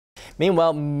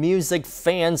Meanwhile, music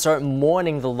fans are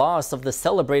mourning the loss of the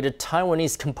celebrated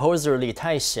Taiwanese composer Lee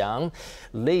Tai-hsiang.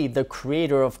 Lee, the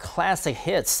creator of classic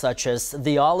hits such as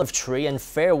The Olive Tree and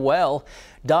Farewell,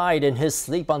 died in his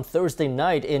sleep on Thursday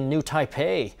night in New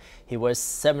Taipei. He was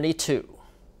 72.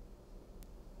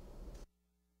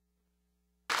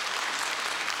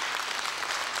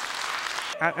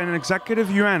 At an Executive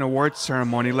Yuan award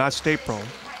ceremony last April,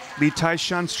 Lee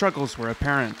Tai-hsiang's struggles were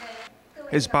apparent.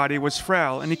 His body was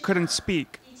frail and he couldn't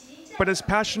speak, but his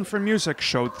passion for music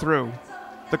showed through.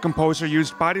 The composer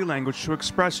used body language to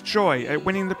express joy at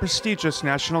winning the prestigious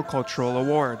National Cultural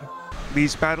Award.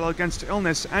 Lee's battle against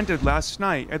illness ended last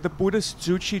night at the Buddhist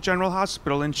Zhuqi General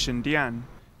Hospital in Xindian.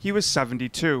 He was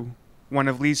 72. One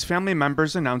of Lee's family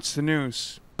members announced the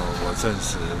news.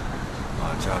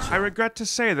 I regret to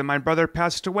say that my brother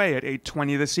passed away at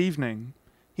 8:20 this evening.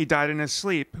 He died in his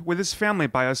sleep with his family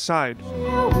by his side.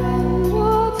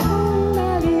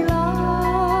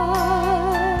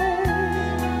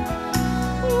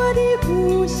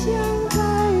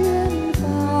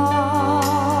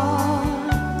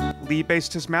 Lee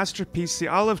based his masterpiece, The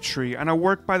Olive Tree, on a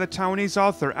work by the Taiwanese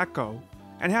author Echo,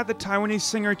 and had the Taiwanese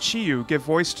singer Chiyu give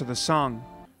voice to the song.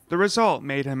 The result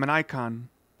made him an icon.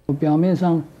 On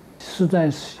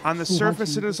the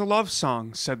surface, it is a love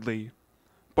song, said Lee.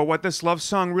 But what this love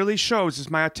song really shows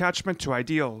is my attachment to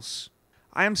ideals.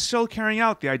 I am still carrying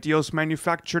out the ideals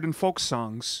manufactured in folk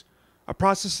songs, a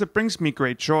process that brings me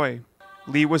great joy.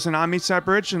 Lee was an Amis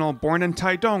Aboriginal born in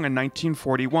Taidong in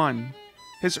 1941.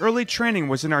 His early training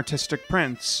was in artistic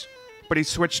prints, but he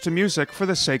switched to music for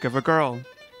the sake of a girl.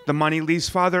 The money Lee's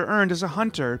father earned as a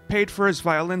hunter paid for his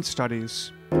violin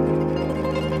studies.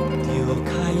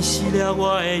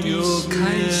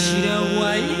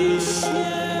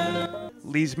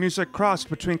 Lee's music crossed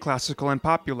between classical and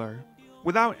popular.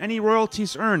 Without any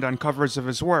royalties earned on covers of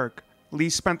his work,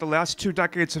 Lee spent the last 2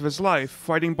 decades of his life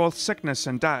fighting both sickness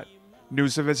and debt.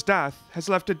 News of his death has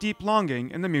left a deep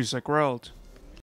longing in the music world.